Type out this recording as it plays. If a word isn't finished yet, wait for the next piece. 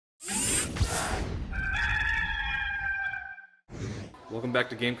Welcome back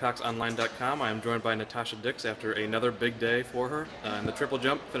to GamecocksOnline.com. I am joined by Natasha after another big day for her in the triple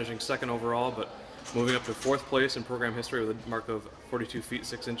jump, finishing second overall, but moving up to fourth place in program history with a mark of 42 feet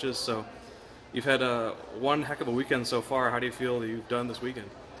 6 inches. So you've had one heck of a weekend so far. How do you feel that you've done this weekend?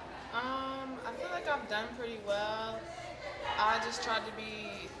 I feel like I've done pretty well. I just tried to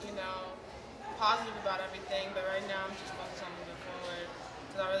be, positive about everything, but right now I'm just focused on moving forward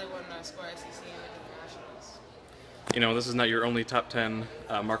because I really want to score SEC and make it to nationals. You know, this is not your only top 10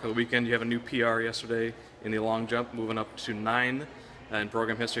 mark of the weekend. You have a new PR yesterday in the long jump, moving up to 9 in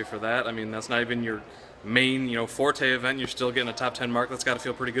program history for that. I mean, that's not even your main, forte event. You're still getting a top 10 mark. That's got to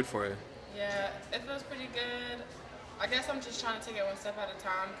feel pretty good for you. Yeah, it feels pretty good. I guess I'm just trying to take it one step at a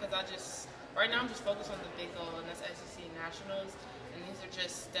time because right now I'm just focused on the big goal, and that's SEC Nationals, and these are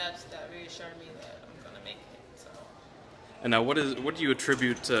just steps that reassure me that I'm going to make it. So. And now, what do you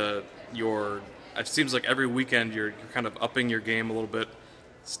attribute to your? It seems like every weekend you're kind of upping your game a little bit,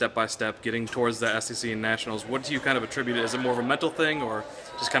 step by step, getting towards the SEC and Nationals. What do you kind of attribute it? Is it more of a mental thing, or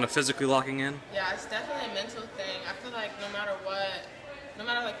just kind of physically locking in? Yeah, it's definitely a mental thing. I feel like no matter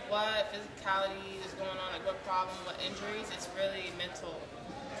like what physicality is going on, like what problem, what injuries, it's really mental.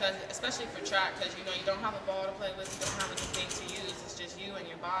 Because especially for track, because you don't have a ball to play with, you don't have anything to use. It's just you and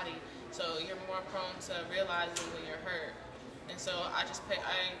your body. So you're more prone to realizing when you're hurt. And so I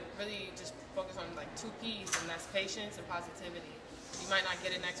really just focus on like 2 P's, and that's patience and positivity. You might not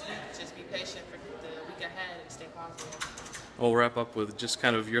get it next week, just be patient for the week ahead and stay positive. We'll wrap up with just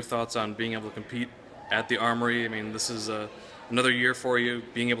kind of your thoughts on being able to compete at the Armory. I mean, this is another year for you,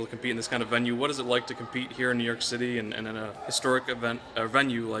 being able to compete in this kind of venue. What is it like to compete here in New York City and in a historic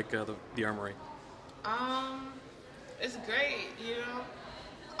venue like the Armory? It's great,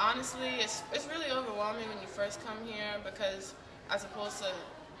 Honestly, it's really overwhelming when you first come here because as opposed to,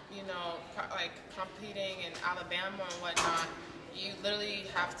 like competing in Alabama and whatnot, you literally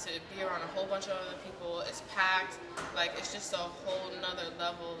have to be around a whole bunch of other people. It's packed. Like, it's just a whole nother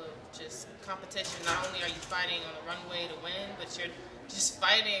level of just competition. Not only are you fighting on the runway to win, but you're just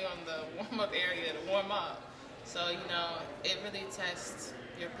fighting on the warm-up area to warm up. So, it really tests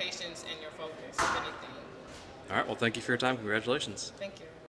your patience and your focus, if anything. All right, well, thank you for your time. Congratulations. Thank you.